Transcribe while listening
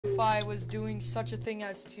if I was doing such a thing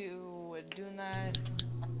as to doing that.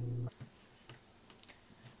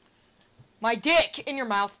 My dick in your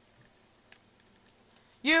mouth.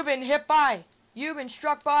 You've been hit by. You've been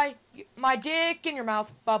struck by my dick in your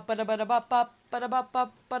mouth. Where's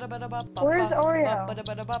Oreo?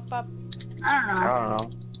 I don't know.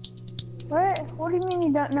 What do you mean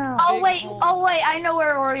you don't know? Oh wait, I know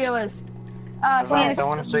where Oreo is. Phoenix. I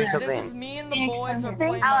want to say This is something. me and the boys are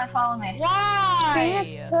playing. Alan, follow me. Why?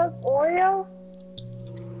 Phoenix took Oreo?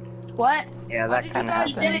 What? Yeah, Why that did you kind of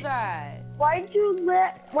guys happened. do that? Why'd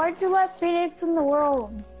you let Phoenix in the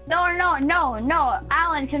world? No.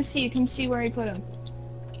 Alan, come see where he put him.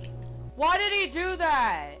 Why did he do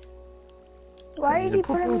that? Why did he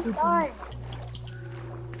put him inside?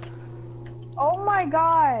 Oh my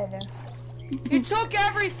god. He took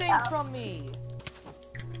everything from me.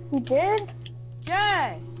 He did?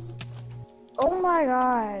 Yes. Oh my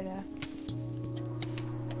god.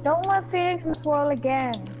 Don't let Phoenix in this world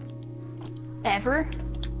again. Ever?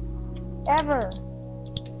 Ever.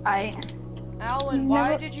 Alan,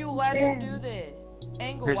 why did you let him do this?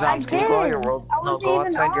 Angle, Here's why on, did can you you go out did. your world? I No, wasn't go even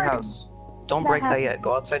outside your on. house. Don't That break that happened. yet.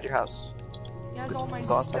 Go outside your house. He has all my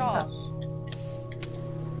Go outside your stuff. house.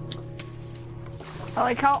 I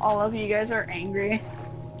like how all of you guys are angry.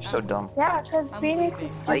 You're so dumb. Yeah, because I'm Phoenix leaving.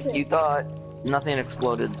 is stupid. Like, you thought nothing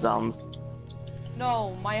exploded, Zums.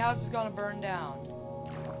 No, my house is gonna burn down.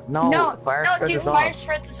 No, fire dude, spreaders fire off.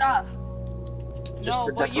 spreads us off. No,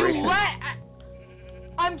 for but you decoration.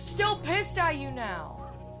 I'm still pissed at you now.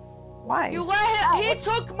 Why? You let him. He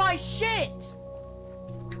took my shit.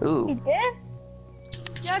 He Who? did?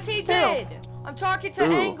 Yes, he did. I'm talking to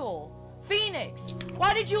Who? Angle. Phoenix.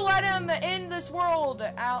 Why did you let him in this world,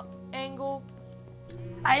 Angle?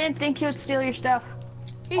 I didn't think he would steal your stuff.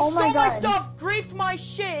 He Oh my stole my God. stuff, griefed my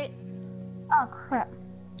shit. Oh crap.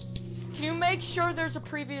 Can you make sure there's a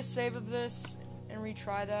previous save of this and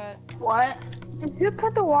retry that? What? Who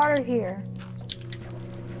put the water here?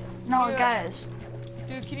 No, Yeah. guys.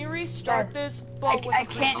 Dude, can you restart Yes. this? I But with a I'm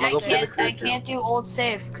can't gonna go play the previous crew I too. can't do old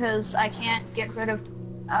save because I can't get rid of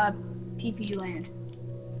PP land.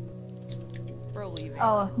 save? We're leaving.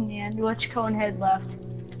 Oh man, which Conehead left?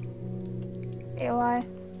 Eli.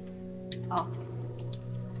 Oh.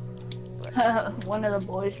 One of the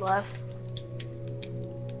boys left.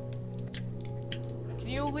 Can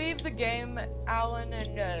you leave the game, Alan,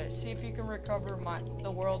 and see if you can recover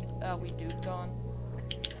the world we duped on?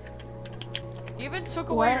 He even took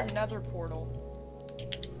away your What? nether portal.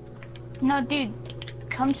 No, dude,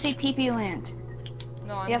 come see PP land.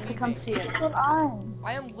 No, I'm You have to leaving. come see it. Put on.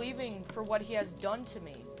 I am leaving for what he has done to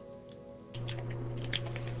me.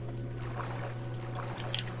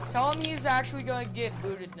 Tell him he's actually gonna get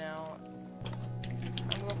booted now.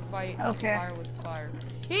 I'm gonna fight Okay. fire with fire.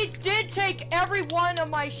 He did take every one of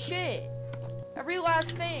my shit. Every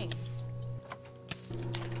last thing.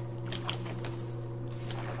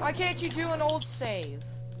 Why can't you do an old save?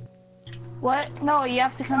 What? No, you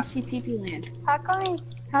have to come see PP land. How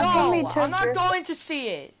come he No, took I'm not your going to see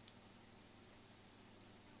it.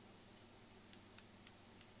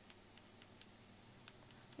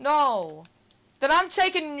 No. Then I'm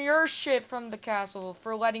taking your shit from the castle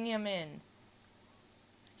for letting him in.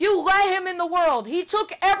 You let him in the world. He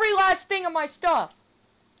took every last thing of my stuff.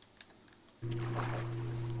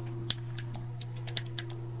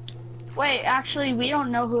 Wait, actually, we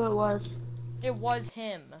don't know who it was. It was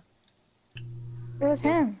him. It was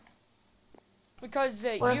him. Because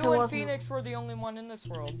What if it you and wasn't? Phoenix were the only one in this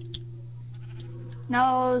world.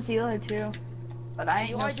 No, it was Eli too. But I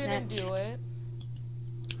ain't no Eli didn't snitch. do it.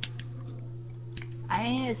 I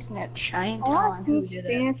ain't a snitch. I ain't I want telling to who teach did it.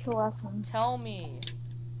 Phoenix a lesson. Tell me.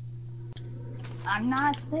 I'm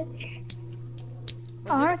not a snitch.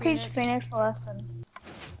 Was I it want to teach Phoenix? Phoenix a lesson.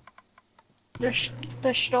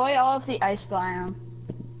 Destroy all of the ice biome.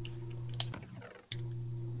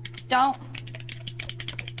 Don't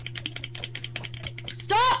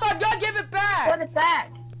Stop! I'm gonna give it back! put it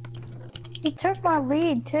back. He took my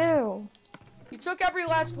lead too. You took every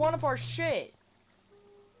last one of our shit.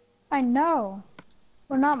 I know.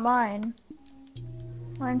 Well, not mine.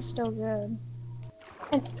 Mine's still good.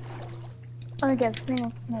 And, let me guess,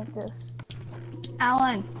 Phoenix made this.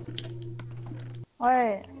 Alan,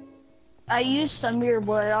 Alright. I used some of your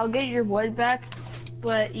wood. I'll get your wood back,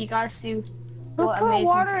 but you gotta see Who what put amazing.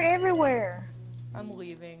 water everywhere? I'm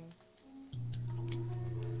leaving.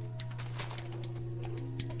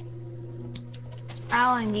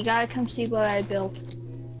 Alan, you gotta come see what I built.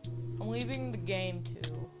 I'm leaving the game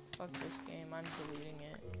too. Fuck this game. I'm deleting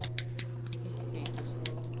it. I hate this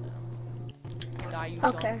world now. Die, you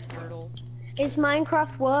Okay. dumb turtle. Is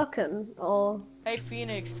Minecraft working or? Hey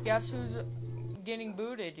Phoenix, guess who's getting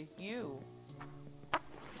booted? You.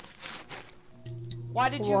 Why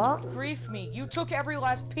did you What? grief me? You took every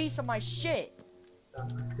last piece of my shit.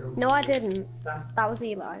 No, I didn't. That was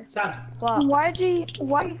Eli. What? Why'd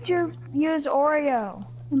you use Oreo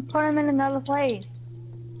and put him in another place?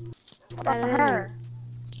 I About her.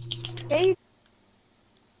 didn't. Yeah, you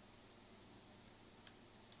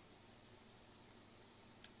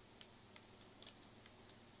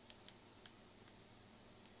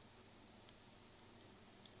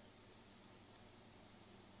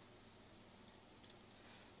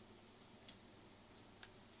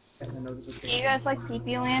Do you guys like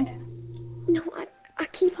PP Land? No, I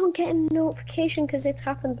keep on getting a notification because it's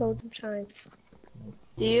happened loads of times.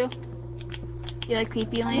 Do you? Do you like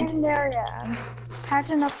PP I'm Land? in there, yeah. I'm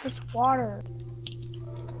patching up this water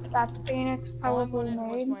that Phoenix All I probably wanted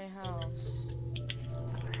was made. my house.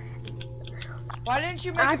 Why didn't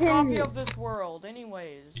you make I a copy didn't- of this world,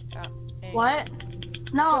 anyways? Hey. What?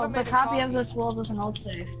 No, Could've the made a copy of copy. this world is an old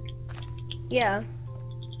save. Yeah.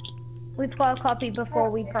 We've got a copy before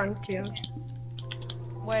we pranked you.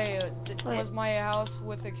 Wait, Wait. was my house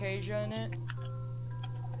with Acacia in it?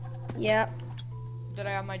 Yeah. Did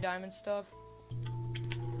I have my diamond stuff?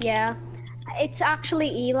 Yeah. It's actually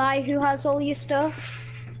Eli who has all your stuff.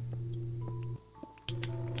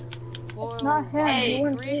 Well, not him, why he did you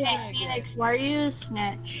wouldn't grief do me that. again? Phoenix, why are you a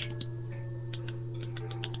snitch?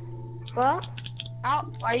 What?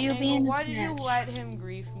 Out. Why are you Angle, being a why did you snitch? let him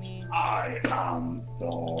grief me? What?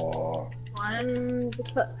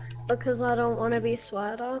 Because I don't want to be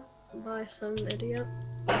sweared at by some idiot.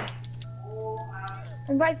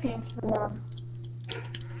 Invite Phoenix to the room.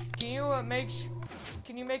 Can you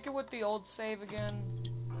can you make it with the old save again?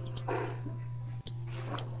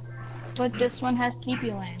 But this one has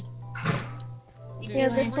TP Land. Dude, Yeah,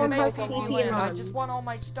 just this one remake has TP TP Land. I Land. just want all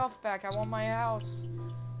my stuff back. I want my house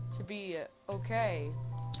to be okay.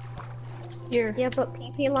 Here. Yeah, but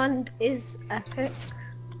PP Land is epic.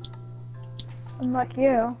 Unlike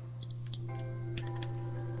you.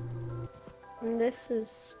 And this is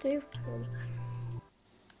stupid.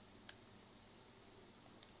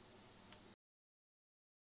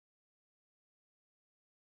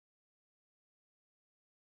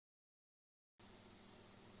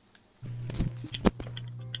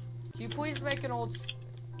 Can you please make an old?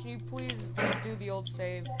 Can you please just do the old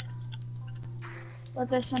save? But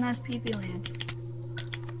this one has PP Land.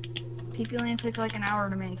 PP Land took like an hour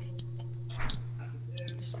to make.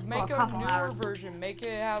 Just make a a couple newer hours. version. Make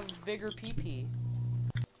it have bigger PP.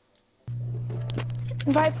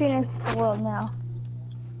 Invite Phoenix to the world now.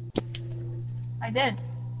 I did.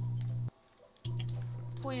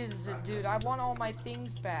 Please, dude. I want all my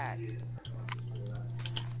things back.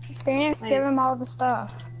 Phoenix, Wait. give him all the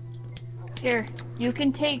stuff. Here, you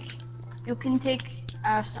can take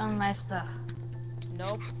some of my stuff.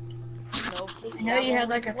 Nope. Nope. I know That you won't had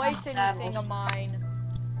like a replace ton of anything saddles. of mine.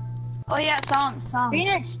 Oh yeah, Psalms.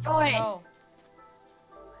 Phoenix, join! No.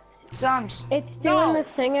 Psalms. It's doing No. the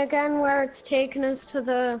thing again where it's taking us to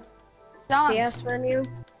the PS Psalms. menu.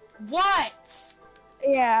 What?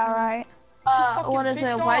 Yeah, alright. fucking What is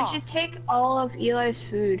pissed it? Why'd off. you take all of Eli's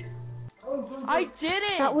food? I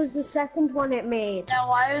didn't. That was the second one it made. Now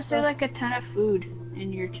why is there like a ton of food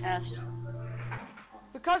in your chest?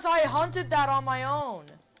 Because I hunted that on my own.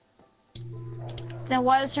 Then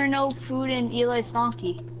why is there no food in Eli's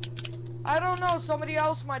donkey? I don't know. Somebody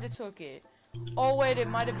else might have took it. Oh wait, it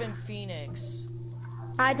might have been Phoenix.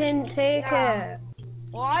 I didn't take it.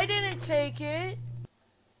 Well, I didn't take it.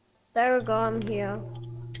 There we go, I'm here.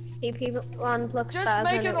 PP Land looks Just better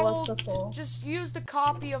make than an it was old. before. Just use the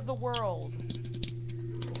copy of the world.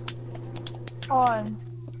 On.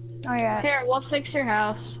 Oh yeah. Here, we'll fix your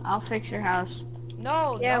house. I'll fix your house.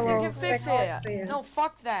 No, Yeah, nothing we'll can fix fix it it. for you. No,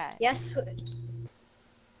 fuck that. Yes,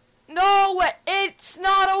 No, it's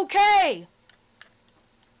not okay.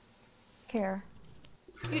 Care.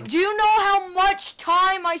 Do you know how much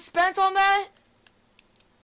time I spent on that?